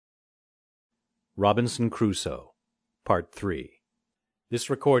Robinson Crusoe, Part 3. This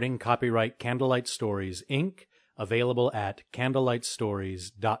recording, copyright Candlelight Stories, Inc., available at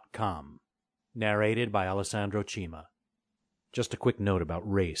candlelightstories.com. Narrated by Alessandro Cima. Just a quick note about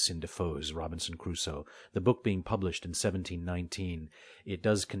race in Defoe's Robinson Crusoe. The book being published in 1719, it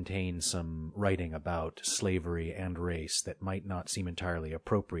does contain some writing about slavery and race that might not seem entirely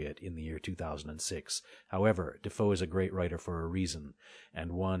appropriate in the year 2006. However, Defoe is a great writer for a reason,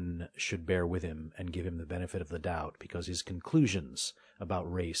 and one should bear with him and give him the benefit of the doubt, because his conclusions about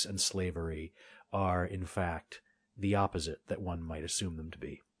race and slavery are, in fact, the opposite that one might assume them to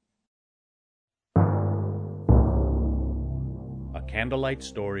be. A Candlelight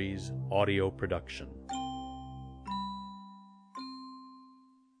Stories audio production.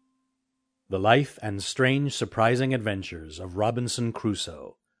 The Life and Strange Surprising Adventures of Robinson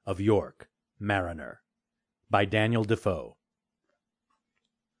Crusoe, of York, Mariner, by Daniel Defoe.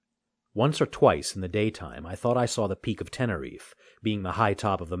 Once or twice in the daytime I thought I saw the Peak of Teneriffe, being the high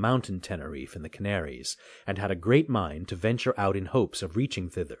top of the mountain Teneriffe in the Canaries, and had a great mind to venture out in hopes of reaching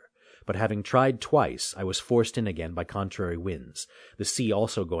thither. But having tried twice, I was forced in again by contrary winds, the sea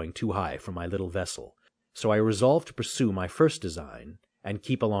also going too high for my little vessel. So I resolved to pursue my first design, and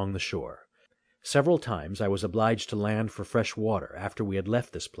keep along the shore. Several times I was obliged to land for fresh water after we had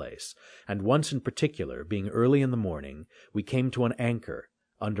left this place, and once in particular, being early in the morning, we came to an anchor,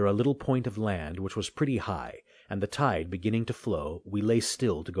 under a little point of land which was pretty high, and the tide beginning to flow, we lay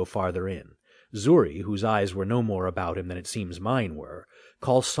still to go farther in. Xury, whose eyes were no more about him than it seems mine were,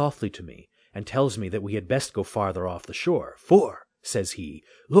 calls softly to me, and tells me that we had best go farther off the shore, "For," says he,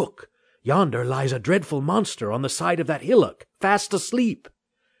 "look, yonder lies a dreadful monster on the side of that hillock, fast asleep."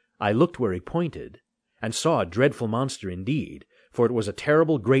 I looked where he pointed, and saw a dreadful monster indeed, for it was a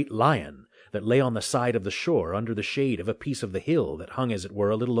terrible great lion that lay on the side of the shore under the shade of a piece of the hill that hung as it were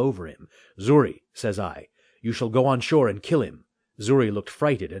a little over him. "Xury," says I, "you shall go on shore and kill him." Xury looked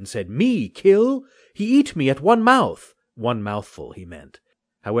frighted, and said, "Me kill? He eat me at one mouth." One mouthful, he meant.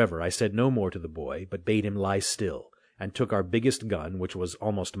 However, I said no more to the boy, but bade him lie still, and took our biggest gun, which was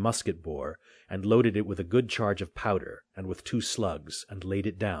almost musket bore, and loaded it with a good charge of powder, and with 2 slugs, and laid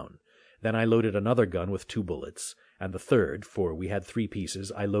it down. Then I loaded another gun with 2 bullets, and the third, for we had 3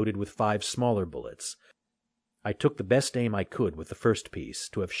 pieces, I loaded with 5 smaller bullets. I took the best aim I could with the first piece,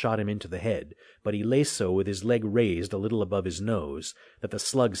 to have shot him into the head, but he lay so with his leg raised a little above his nose, that the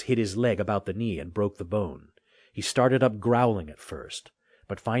slugs hit his leg about the knee and broke the bone. He started up growling at first,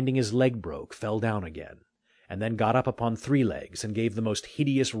 but finding his leg broke, fell down again, and then got up upon 3 legs, and gave the most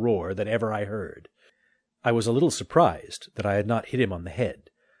hideous roar that ever I heard. I was a little surprised that I had not hit him on the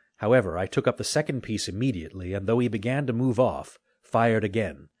head. However, I took up the second piece immediately, and though he began to move off, fired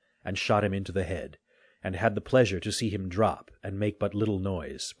again, and shot him into the head, and had the pleasure to see him drop, and make but little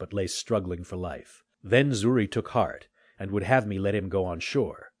noise, but lay struggling for life. Then Xury took heart, and would have me let him go on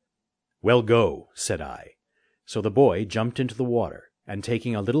shore. "Well, go," said I. So the boy jumped into the water, and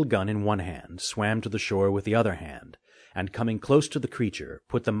taking a little gun in one hand, swam to the shore with the other hand, and coming close to the creature,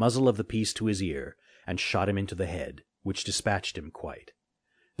 put the muzzle of the piece to his ear, and shot him into the head, which dispatched him quite.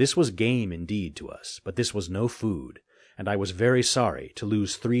 This was game indeed to us, but this was no food, and I was very sorry to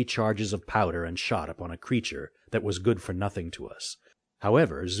lose 3 charges of powder and shot upon a creature that was good for nothing to us.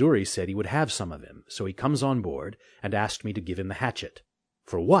 However, Xury said he would have some of him, so he comes on board, and asked me to give him the hatchet.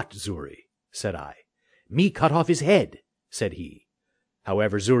 "For what, Xury?" said I. "Me cut off his head," said he.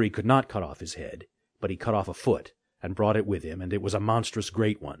 However, Xury could not cut off his head, but he cut off a foot, and brought it with him, and it was a monstrous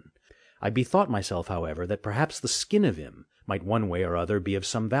great one. I bethought myself, however, that perhaps the skin of him might one way or other be of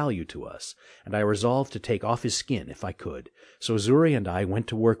some value to us, and I resolved to take off his skin if I could. So Xury and I went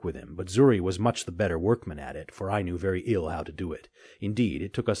to work with him, but Xury was much the better workman at it, for I knew very ill how to do it. Indeed,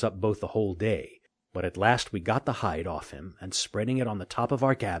 it took us up both the whole day, but at last we got the hide off him, and spreading it on the top of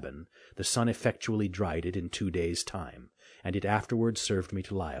our cabin, the sun effectually dried it in 2 days' time, and it afterwards served me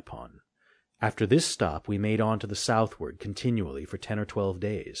to lie upon. After this stop we made on to the southward continually for 10 or 12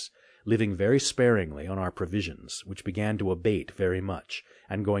 days, living very sparingly on our provisions, which began to abate very much,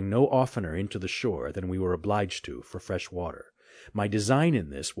 and going no oftener into the shore than we were obliged to for fresh water. My design in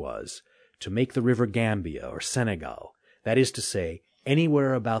this was to make the river Gambia or Senegal, that is to say,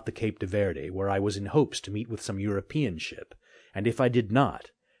 anywhere about the Cape de Verde, where I was in hopes to meet with some European ship, and if I did not,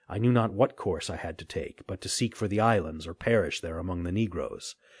 I knew not what course I had to take, but to seek for the islands or perish there among the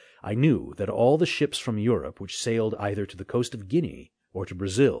negroes. I knew that all the ships from Europe which sailed either to the coast of Guinea, or to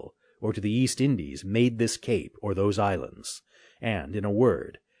Brazil, or to the East Indies, made this cape or those islands, and, in a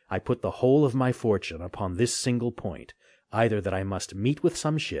word, I put the whole of my fortune upon this single point, either that I must meet with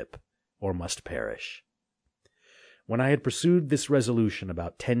some ship, or must perish. When I had pursued this resolution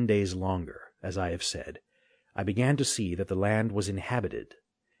about 10 days longer, as I have said, I began to see that the land was inhabited,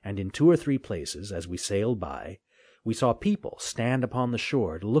 and in 2 or 3 places, as we sailed by, we saw people stand upon the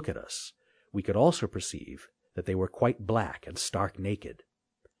shore to look at us. We could also perceive that they were quite black and stark naked.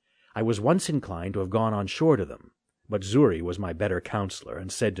 I was once inclined to have gone on shore to them, but Xury was my better counselor,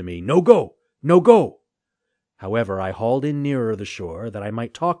 and said to me, "No go! No go!" However, I hauled in nearer the shore that I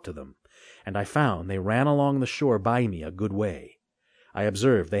might talk to them, and I found they ran along the shore by me a good way. I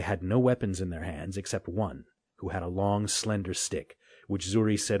observed they had no weapons in their hands except one, who had a long slender stick, which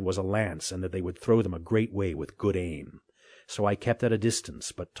Xury said was a lance, and that they would throw them a great way with good aim. So I kept at a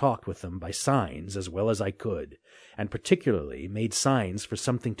distance, but talked with them by signs as well as I could, and particularly made signs for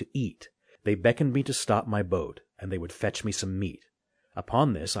something to eat. They beckoned me to stop my boat, and they would fetch me some meat.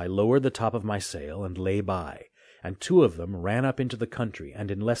 Upon this I lowered the top of my sail and lay by, and 2 of them ran up into the country, and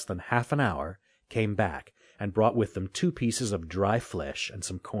in less than half an hour came back, and brought with them 2 pieces of dry flesh and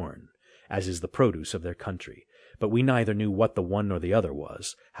some corn, as is the produce of their country. But we neither knew what the one nor the other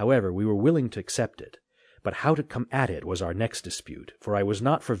was. However, we were willing to accept it. But how to come at it was our next dispute, for I was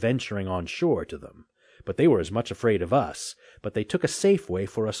not for venturing on shore to them. But they were as much afraid of us, but they took a safe way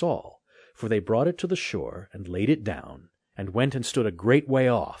for us all, for they brought it to the shore, and laid it down, and went and stood a great way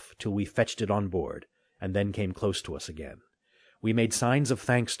off, till we fetched it on board, and then came close to us again. We made signs of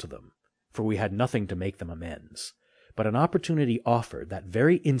thanks to them, for we had nothing to make them amends. But an opportunity offered that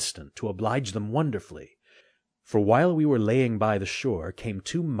very instant to oblige them wonderfully. For while we were laying by the shore came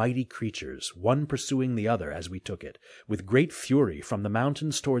 2 mighty creatures, one pursuing the other, as we took it, with great fury from the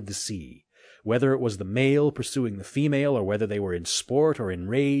mountains toward the sea. Whether it was the male pursuing the female, or whether they were in sport or in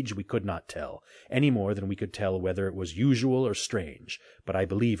rage, we could not tell, any more than we could tell whether it was usual or strange, but I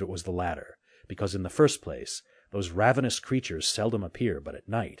believe it was the latter, because in the first place those ravenous creatures seldom appear but at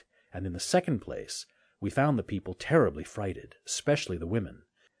night, and in the second place we found the people terribly frighted, especially the women.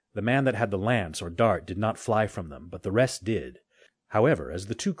 The man that had the lance or dart did not fly from them, but the rest did. However, as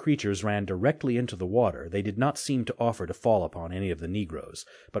the 2 creatures ran directly into the water, they did not seem to offer to fall upon any of the negroes,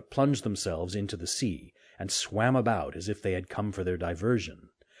 but plunged themselves into the sea, and swam about as if they had come for their diversion.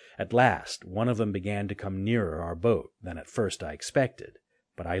 At last one of them began to come nearer our boat than at first I expected,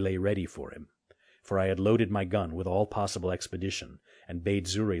 but I lay ready for him, for I had loaded my gun with all possible expedition, and bade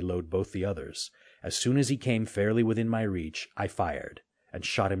Xury load both the others. As soon as he came fairly within my reach, I fired, and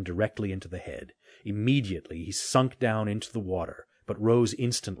shot him directly into the head. Immediately he sunk down into the water, but rose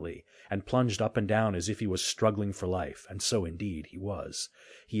instantly, and plunged up and down as if he was struggling for life, and so indeed he was.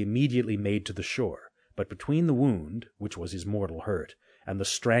 He immediately made to the shore, but between the wound, which was his mortal hurt, and the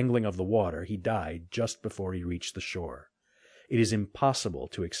strangling of the water, he died just before he reached the shore. It is impossible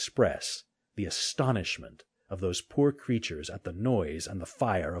to express the astonishment of those poor creatures at the noise and the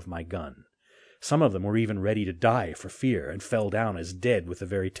fire of my gun. Some of them were even ready to die for fear, and fell down as dead with the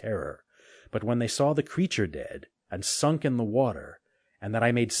very terror. But when they saw the creature dead, and sunk in the water, and that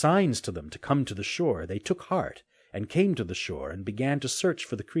I made signs to them to come to the shore, they took heart, and came to the shore, and began to search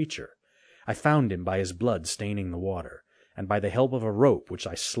for the creature. I found him by his blood staining the water, and by the help of a rope which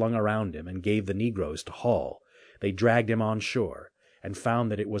I slung around him, and gave the negroes to haul, they dragged him on shore, and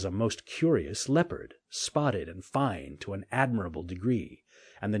found that it was a most curious leopard, spotted and fine to an admirable degree,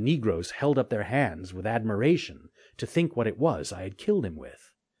 and the negroes held up their hands with admiration to think what it was I had killed him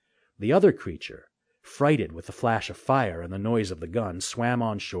with. The other creature, frighted with the flash of fire and the noise of the gun, swam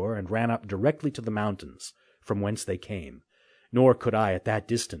on shore and ran up directly to the mountains, from whence they came, nor could I at that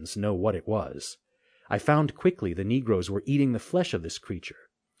distance know what it was. I found quickly the negroes were eating the flesh of this creature,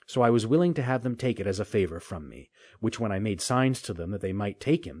 so I was willing to have them take it as a favor from me, which when I made signs to them that they might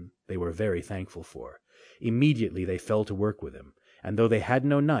take him, they were very thankful for. Immediately they fell to work with him, and though they had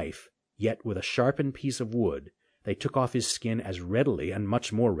no knife, yet with a sharpened piece of wood they took off his skin as readily and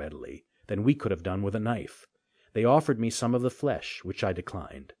much more readily than we could have done with a knife. They offered me some of the flesh, which I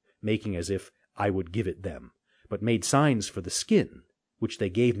declined, making as if I would give it them, but made signs for the skin, which they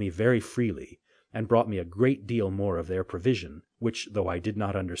gave me very freely, and brought me a great deal more of their provision, which, though I did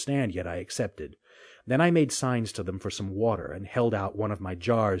not understand, yet I accepted. Then I made signs to them for some water, and held out one of my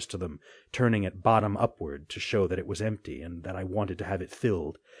jars to them, turning it bottom upward to show that it was empty, and that I wanted to have it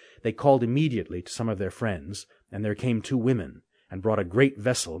filled. They called immediately to some of their friends, and there came 2 women, and brought a great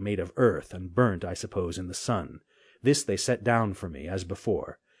vessel made of earth, and burnt, I suppose, in the sun. This they set down for me, as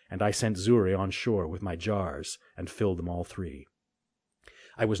before, and I sent Xury on shore with my jars, and filled them all 3.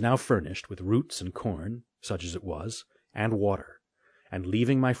 I was now furnished with roots and corn, such as it was, and water, and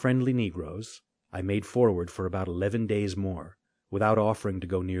leaving my friendly negroes, I made forward for about 11 days more, without offering to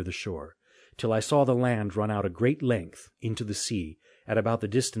go near the shore, till I saw the land run out a great length into the sea at about the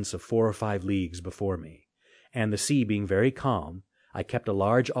distance of 4 or 5 leagues before me, and the sea being very calm, I kept a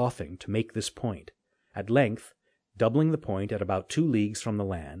large offing to make this point. At length, doubling the point at about 2 leagues from the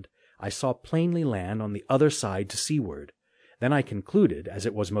land, I saw plainly land on the other side to seaward. Then I concluded, as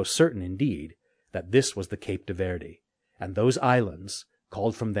it was most certain indeed, that this was the Cape de Verde, and those islands,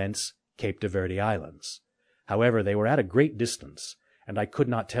 called from thence Cape de Verde Islands. However, they were at a great distance, and I could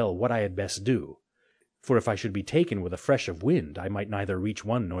not tell what I had best do, for if I should be taken with a fresh of wind, I might neither reach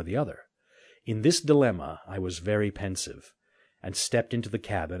one nor the other. In this dilemma I was very pensive, and stepped into the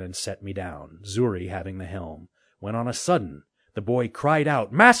cabin and set me down, Xury having the helm, when on a sudden the boy cried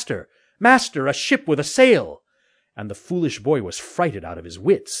out, "Master! Master! A ship with a sail!" And the foolish boy was frighted out of his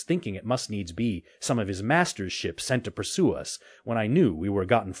wits, thinking it must needs be some of his master's ships sent to pursue us, when I knew we were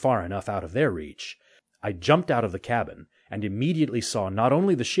gotten far enough out of their reach. I jumped out of the cabin, and immediately saw not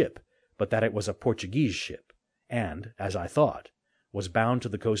only the ship, but that it was a Portuguese ship, and, as I thought, was bound to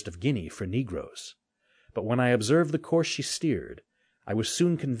the coast of Guinea for negroes. But when I observed the course she steered, I was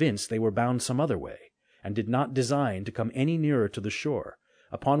soon convinced they were bound some other way, and did not design to come any nearer to the shore,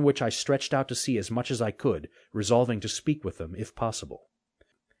 upon which I stretched out to sea as much as I could, resolving to speak with them if possible.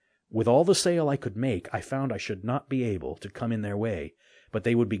 With all the sail I could make, I found I should not be able to come in their way, but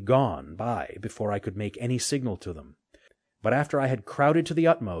they would be gone by before I could make any signal to them. But after I had crowded to the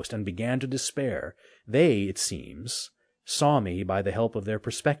utmost and began to despair, they, it seems, saw me by the help of their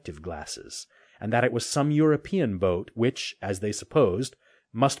perspective glasses, and that it was some European boat, which, as they supposed,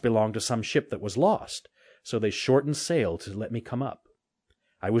 must belong to some ship that was lost, so they shortened sail to let me come up.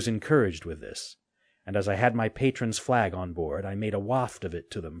 I was encouraged with this, and as I had my patron's flag on board, I made a waft of it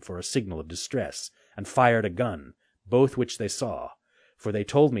to them for a signal of distress, and fired a gun, both which they saw, for they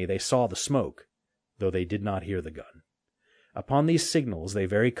told me they saw the smoke, though they did not hear the gun. Upon these signals they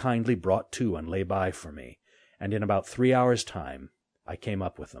very kindly brought to and lay by for me, and in about 3 hours' time I came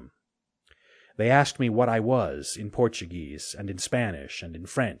up with them. They asked me what I was, in Portuguese, and in Spanish, and in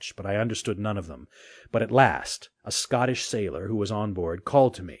French, but I understood none of them. But at last a Scottish sailor who was on board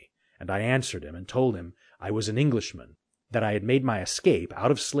called to me, and I answered him and told him I was an Englishman, that I had made my escape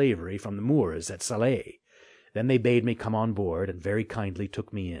out of slavery from the Moors at Salé. Then they bade me come on board, and very kindly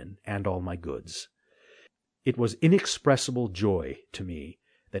took me in, and all my goods. It was inexpressible joy to me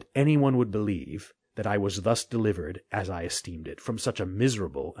that anyone would believe that I was thus delivered, as I esteemed it, from such a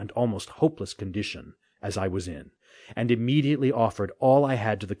miserable and almost hopeless condition as I was in, and immediately offered all I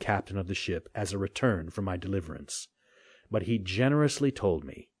had to the captain of the ship as a return for my deliverance. But he generously told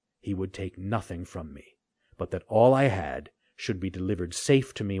me he would take nothing from me, but that all I had should be delivered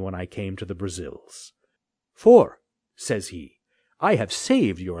safe to me when I came to the Brazils. "For," says he, "I have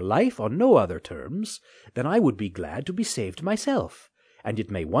saved your life on no other terms than I would be glad to be saved myself, and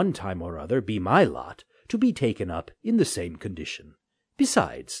it may one time or other be my lot to be taken up in the same condition.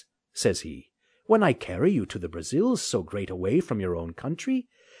 Besides," says he, "when I carry you to the Brazils so great a way from your own country,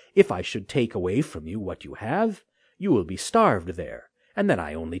 if I should take away from you what you have, you will be starved there, and then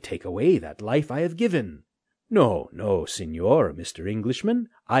I only take away that life I have given. No, no, Signor, Mr. Englishman,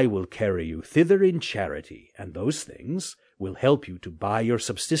 I will carry you thither in charity, and those things will help you to buy your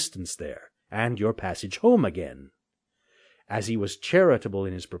subsistence there, and your passage home again." As he was charitable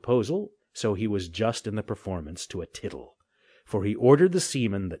in his proposal, so he was just in the performance to a tittle, for he ordered the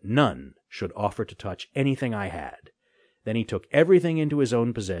seamen that none should offer to touch anything I had. Then he took everything into his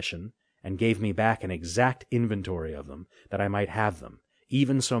own possession, and gave me back an exact inventory of them, that I might have them,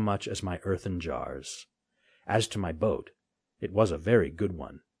 even so much as my earthen jars. As to my boat, it was a very good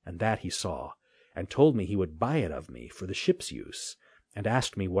one, and that he saw, and told me he would buy it of me for the ship's use, and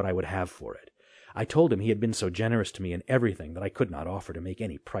asked me what I would have for it. I told him he had been so generous to me in everything that I could not offer to make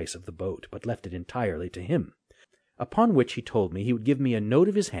any price of the boat, but left it entirely to him. Upon which he told me he would give me a note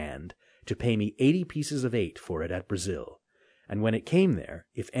of his hand to pay me 80 pieces of 8 for it at Brazil, and when it came there,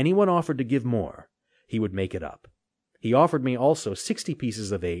 if anyone offered to give more, he would make it up. He offered me also 60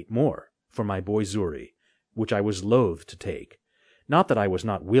 pieces of 8 more for my boy Xury, which I was loath to take. Not that I was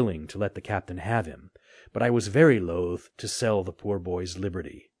not willing to let the captain have him, but I was very loath to sell the poor boy's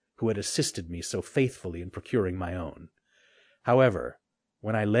liberty, who had assisted me so faithfully in procuring my own. However,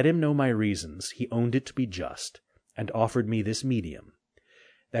 when I let him know my reasons, he owned it to be just, and offered me this medium,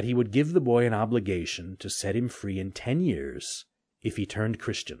 that he would give the boy an obligation to set him free in 10 years, if he turned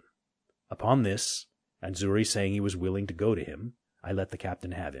Christian. Upon this, and Xury saying he was willing to go to him, I let the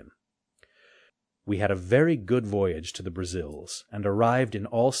captain have him. We had a very good voyage to the Brazils, and arrived in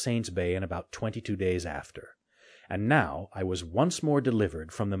All Saints' Bay in about 22 days after. And now I was once more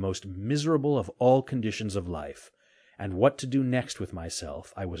delivered from the most miserable of all conditions of life, and what to do next with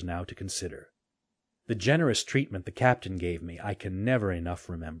myself I was now to consider. The generous treatment the captain gave me I can never enough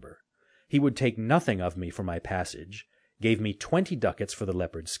remember. He would take nothing of me for my passage, gave me 20 ducats for the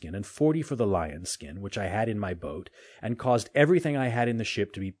leopard skin and 40 for the lion skin, which I had in my boat, and caused everything I had in the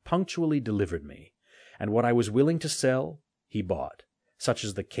ship to be punctually delivered me. And what I was willing to sell, he bought, such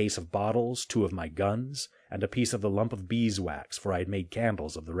as the case of bottles, 2 of my guns, and a piece of the lump of beeswax, for I had made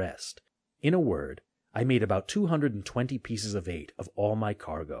candles of the rest. In a word, I made about 220 pieces of 8 of all my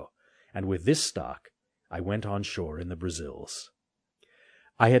cargo, and with this stock I went on shore in the Brazils.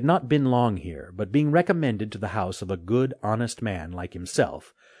 I had not been long here, but being recommended to the house of a good, honest man like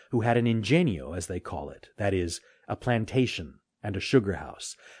himself, who had an ingenio, as they call it, that is, a plantation and a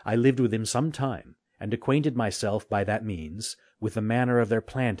sugar-house, I lived with him some time, and acquainted myself by that means with the manner of their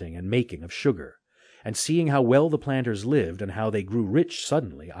planting and making of sugar. And seeing how well the planters lived, and how they grew rich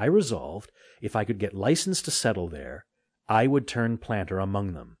suddenly, I resolved, if I could get license to settle there, I would turn planter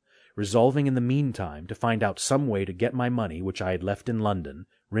among them, resolving in the meantime to find out some way to get my money, which I had left in London,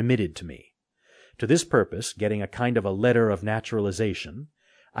 remitted to me. To this purpose, getting a kind of a letter of naturalization,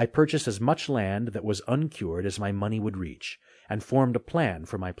 I purchased as much land that was uncured as my money would reach, and formed a plan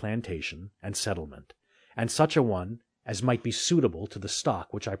for my plantation and settlement, and such a one as might be suitable to the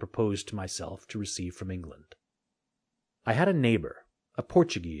stock which I proposed to myself to receive from England. I had a neighbor, a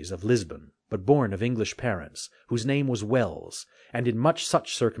Portuguese of Lisbon, but born of English parents, whose name was Wells, and in much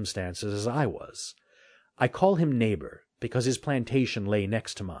such circumstances as I was. I call him neighbor, because his plantation lay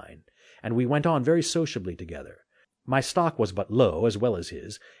next to mine, and we went on very sociably together. My stock was but low, as well as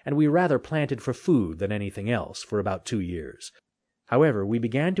his, and we rather planted for food than anything else for about 2 years. However, we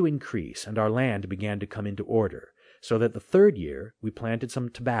began to increase, and our land began to come into order, so that the 3rd year we planted some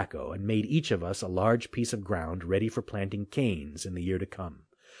tobacco, and made each of us a large piece of ground ready for planting canes in the year to come.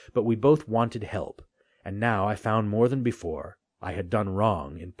 But we both wanted help, and now I found more than before I had done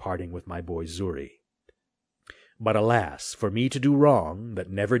wrong in parting with my boy Xury. But alas, for me to do wrong that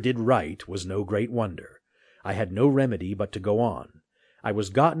never did right was no great wonder. I had no remedy but to go on. I was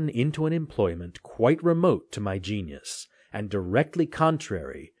gotten into an employment quite remote to my genius, and directly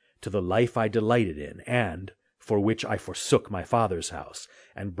contrary to the life I delighted in, and for which I forsook my father's house,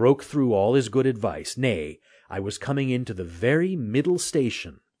 and broke through all his good advice. Nay, I was coming into the very middle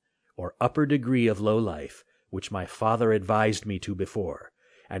station, or upper degree of low life, which my father advised me to before,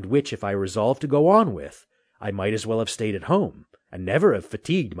 and which, if I resolved to go on with, I might as well have stayed at home, and never have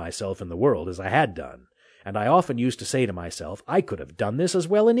fatigued myself in the world as I had done. And I often used to say to myself, I could have done this as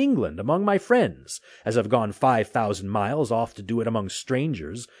well in England among my friends, as have gone 5,000 miles off to do it among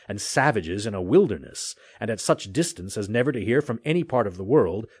strangers and savages in a wilderness, and at such distance as never to hear from any part of the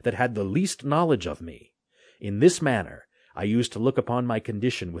world that had the least knowledge of me. In this manner I used to look upon my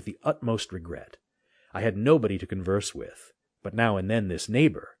condition with the utmost regret. I had nobody to converse with, but now and then this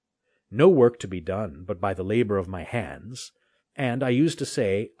neighbor, no work to be done but by the labor of my hands, and I used to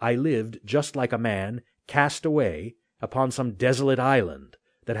say I lived just like a man cast away upon some desolate island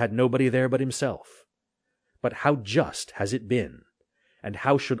that had nobody there but himself. But how just has it been, and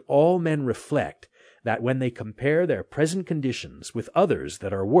how should all men reflect that when they compare their present conditions with others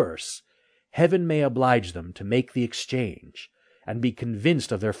that are worse, heaven may oblige them to make the exchange, and be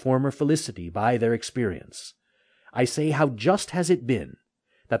convinced of their former felicity by their experience. I say, how just has it been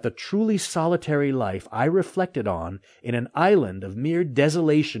that the truly solitary life I reflected on in an island of mere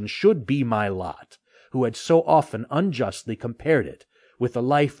desolation should be my lot, who had so often unjustly compared it with the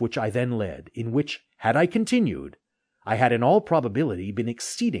life which I then led, in which, had I continued, I had in all probability been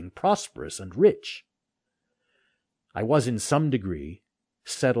exceeding prosperous and rich. I was in some degree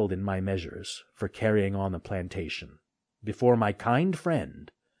settled in my measures for carrying on the plantation, before my kind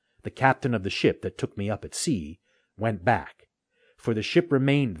friend, the captain of the ship that took me up at sea, went back, for the ship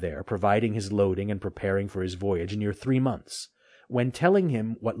remained there providing his loading and preparing for his voyage near 3 months. When telling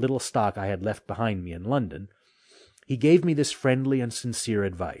him what little stock I had left behind me in London, he gave me this friendly and sincere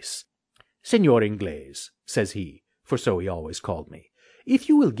advice. "Señor Inglés," says he, for so he always called me, "if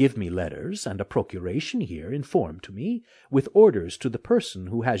you will give me letters and a procuration here in form to me, with orders to the person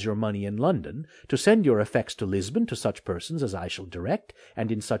who has your money in London, to send your effects to Lisbon to such persons as I shall direct,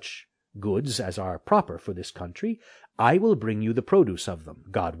 and in such goods as are proper for this country, I will bring you the produce of them,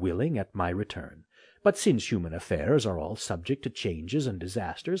 God willing, at my return. But since human affairs are all subject to changes and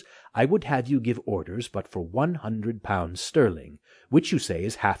disasters, I would have you give orders but for 100 pounds sterling, which you say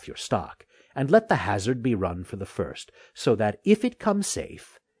is half your stock, and let the hazard be run for the first, so that if it come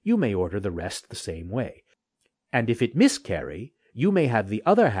safe, you may order the rest the same way, and if it miscarry, you may have the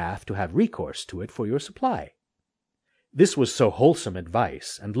other half to have recourse to it for your supply." This was so wholesome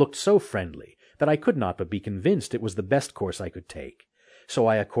advice, and looked so friendly, that I could not but be convinced it was the best course I could take. So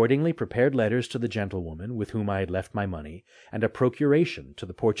I accordingly prepared letters to the gentlewoman with whom I had left my money, and a procuration to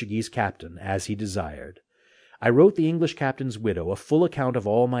the Portuguese captain, as he desired. I wrote the English captain's widow a full account of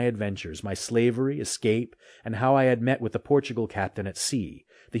all my adventures, my slavery, escape, and how I had met with the Portugal captain at sea,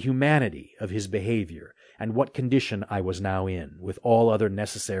 the humanity of his behavior, and what condition I was now in, with all other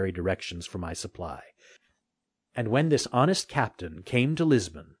necessary directions for my supply. And when this honest captain came to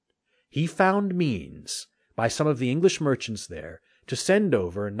Lisbon, he found means, by some of the English merchants there, to send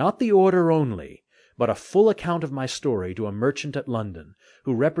over not the order only, but a full account of my story to a merchant at London,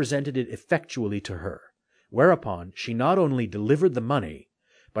 who represented it effectually to her, whereupon she not only delivered the money,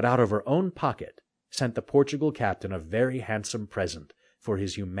 but out of her own pocket sent the Portugal captain a very handsome present for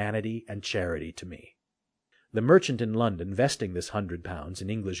his humanity and charity to me. The merchant in London, vesting this £100 in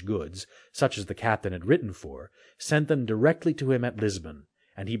English goods, such as the captain had written for, sent them directly to him at Lisbon,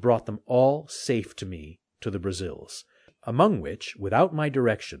 and he brought them all safe to me to the Brazils, among which, without my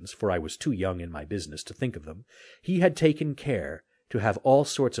directions, for I was too young in my business to think of them, he had taken care to have all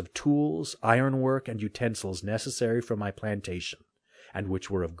sorts of tools, ironwork, and utensils necessary for my plantation, and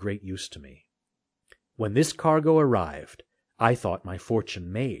which were of great use to me. When this cargo arrived, I thought my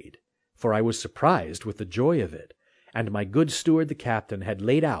fortune made, for I was surprised with the joy of it, and my good steward the captain had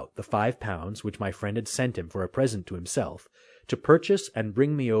laid out the £5 which my friend had sent him for a present to himself, to purchase and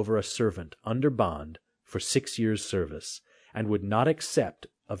bring me over a servant under bond for 6 years' service, and would not accept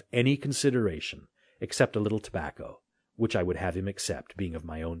of any consideration, except a little tobacco, which I would have him accept, being of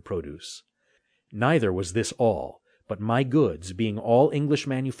my own produce. Neither was this all, but my goods, being all English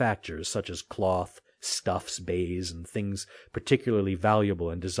manufactures, such as cloth, stuffs, baize, and things particularly valuable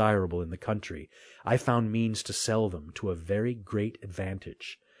and desirable in the country, I found means to sell them to a very great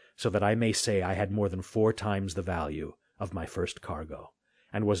advantage, so that I may say I had more than 4 times the value of my first cargo,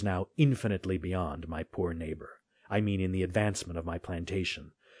 and was now infinitely beyond my poor neighbor, I mean in the advancement of my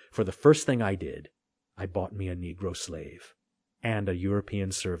plantation, for the first thing I did, I bought me a Negro slave, and a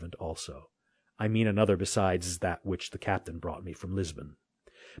European servant also, I mean another besides that which the captain brought me from Lisbon.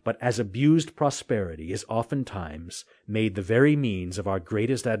 But as abused prosperity is oftentimes made the very means of our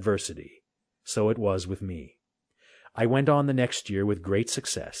greatest adversity, so it was with me. I went on the next year with great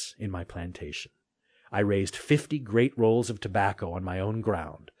success in my plantation. I raised 50 great rolls of tobacco on my own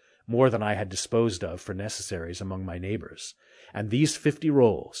ground, more than I had disposed of for necessaries among my neighbors, and these 50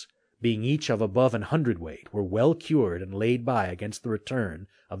 rolls, being each of above an hundredweight, were well cured and laid by against the return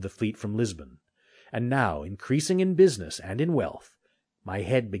of the fleet from Lisbon. And now, increasing in business and in wealth, my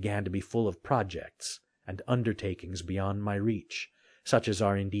head began to be full of projects and undertakings beyond my reach, such as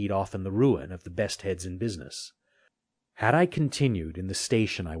are indeed often the ruin of the best heads in business. Had I continued in the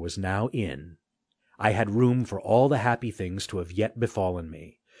station I was now in, I had room for all the happy things to have yet befallen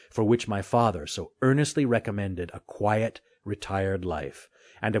me, for which my father so earnestly recommended a quiet, retired life,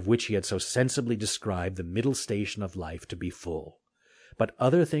 and of which he had so sensibly described the middle station of life to be full. But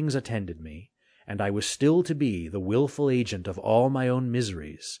other things attended me, and I was still to be the wilful agent of all my own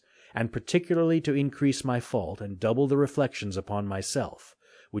miseries, and particularly to increase my fault and double the reflections upon myself,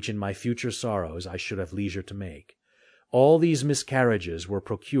 which in my future sorrows I should have leisure to make. All these miscarriages were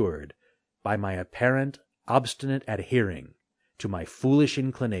procured by my apparent obstinate adhering to my foolish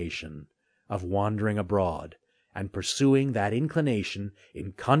inclination of wandering abroad, and pursuing that inclination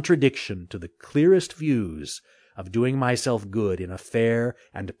in contradiction to the clearest views of doing myself good in a fair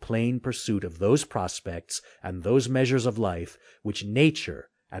and plain pursuit of those prospects and those measures of life which nature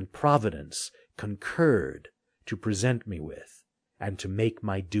and providence concurred to present me with, and to make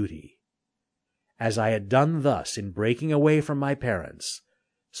my duty. As I had done thus in breaking away from my parents,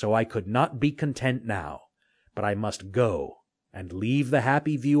 so I could not be content now, but I must go and leave the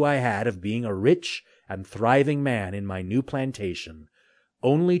happy view I had of being a rich and thriving man in my new plantation,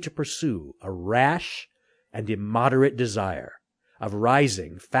 only to pursue a rash and immoderate desire of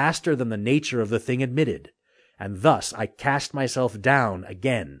rising faster than the nature of the thing admitted, and thus I cast myself down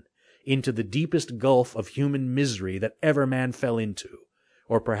again into the deepest gulf of human misery that ever man fell into,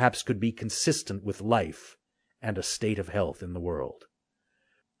 or perhaps could be consistent with life and a state of health in the world.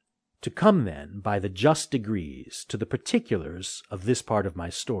 To come, then, by the just degrees to the particulars of this part of my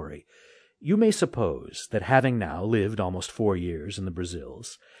story, you may suppose that having now lived almost 4 years in the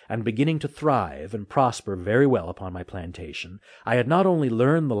Brazils, and beginning to thrive and prosper very well upon my plantation, I had not only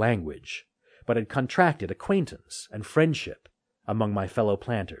learned the language, but had contracted acquaintance and friendship among my fellow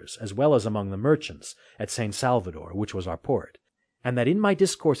planters, as well as among the merchants at St. Salvador, which was our port, and that in my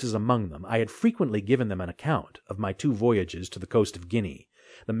discourses among them I had frequently given them an account of my 2 voyages to the coast of Guinea,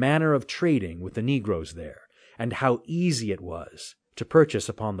 the manner of trading with the negroes there, and how easy it was to purchase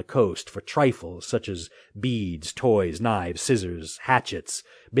upon the coast for trifles such as beads, toys, knives, scissors, hatchets,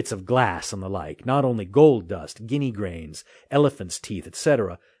 bits of glass, and the like, not only gold dust, guinea grains, elephants' teeth,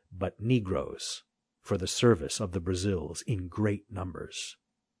 etc., but negroes. for the service of the Brazils in great numbers.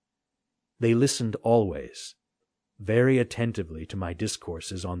 They listened always very attentively to my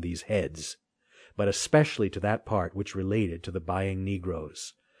discourses on these heads, but especially to that part which related to the buying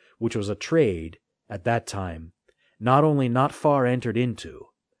negroes, which was a trade, at that time, not only not far entered into,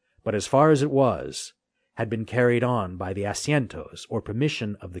 but as far as it was, had been carried on by the asientos, or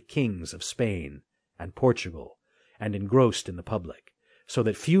permission of the kings of Spain and Portugal, and engrossed in the public, so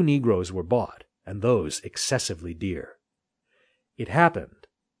that few negroes were bought, and those excessively dear. It happened,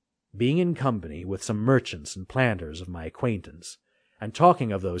 being in company with some merchants and planters of my acquaintance, and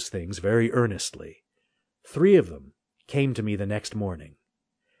talking of those things very earnestly, 3 of them came to me the next morning,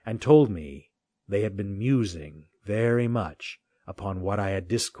 and told me they had been musing very much upon what I had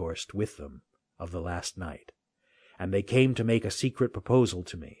discoursed with them of the last night, and they came to make a secret proposal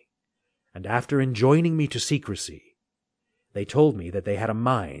to me, and after enjoining me to secrecy, they told me that they had a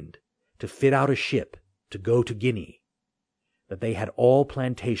mind to fit out a ship to go to Guinea, that they had all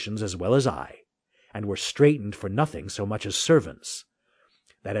plantations as well as I, and were straitened for nothing so much as servants,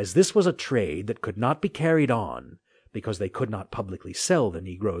 that as this was a trade that could not be carried on, because they could not publicly sell the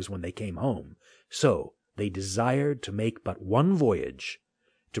negroes when they came home, so they desired to make but one voyage,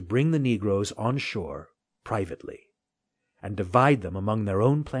 to bring the negroes on shore privately, and divide them among their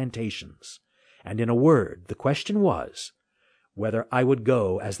own plantations, and in a word, the question was, whether I would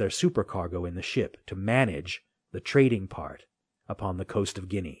go as their supercargo in the ship to manage the trading part upon the coast of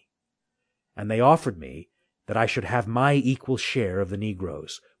Guinea, and they offered me that I should have my equal share of the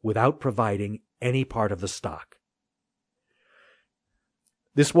negroes, without providing any part of the stock.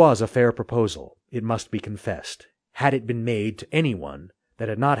 This was a fair proposal, it must be confessed, had it been made to any one that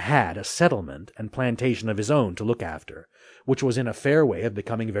had not had a settlement and plantation of his own to look after, which was in a fair way of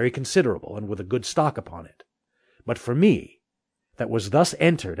becoming very considerable, and with a good stock upon it. But for me, that was thus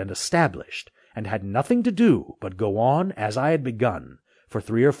entered and established, and had nothing to do but go on as I had begun, for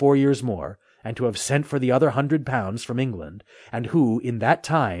 3 or 4 years more, and to have sent for the other £100 from England, and who, in that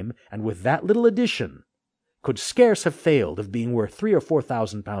time, and with that little addition, could scarce have failed of being worth 3 or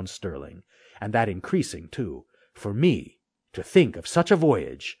 4,000 pounds sterling, and that increasing too, for me to think of such a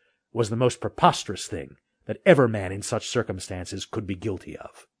voyage was the most preposterous thing that ever man in such circumstances could be guilty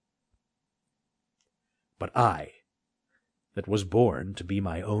of. But I, that was born to be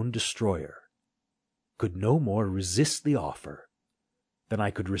my own destroyer, could no more resist the offer than I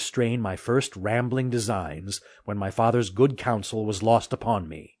could restrain my first rambling designs when my father's good counsel was lost upon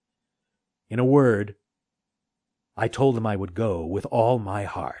me. In a word, I told them I would go with all my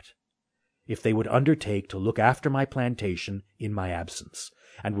heart, if they would undertake to look after my plantation in my absence,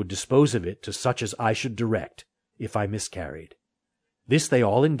 and would dispose of it to such as I should direct, if I miscarried. This they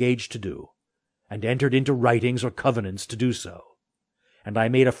all engaged to do, and entered into writings or covenants to do so, and I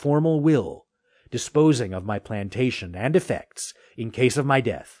made a formal will, disposing of my plantation and effects in case of my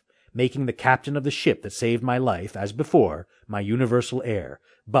death, making the captain of the ship that saved my life, as before, my universal heir,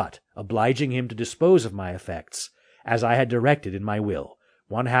 but obliging him to dispose of my effects, as I had directed in my will,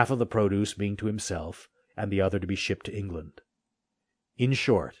 1/2 of the produce being to himself, and the other to be shipped to England. In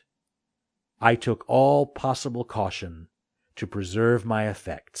short, I took all possible caution to preserve my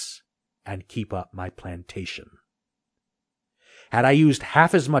effects and keep up my plantation. Had I used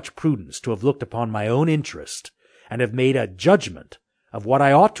half as much prudence to have looked upon my own interest, and have made a judgment of what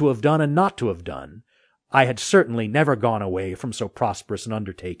I ought to have done and not to have done, I had certainly never gone away from so prosperous an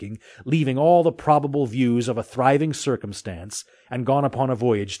undertaking, leaving all the probable views of a thriving circumstance, and gone upon a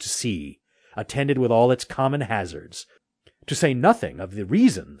voyage to sea, attended with all its common hazards, to say nothing of the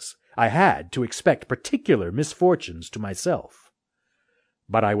reasons I had to expect particular misfortunes to myself.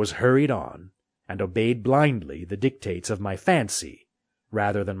 But I was hurried on, and obeyed blindly the dictates of my fancy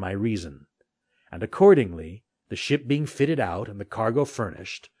rather than my reason, and accordingly, the ship being fitted out and the cargo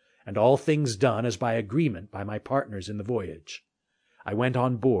furnished, and all things done as by agreement by my partners in the voyage, I went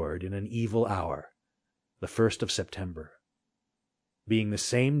on board in an evil hour, the 1st of September, being the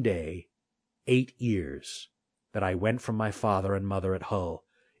same day 8 years that I went from my father and mother at Hull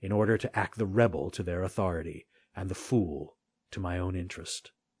in order to act the rebel to their authority, and the fool to my own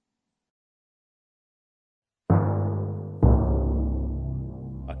interest.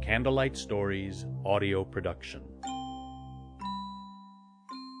 A Candlelight Stories audio production.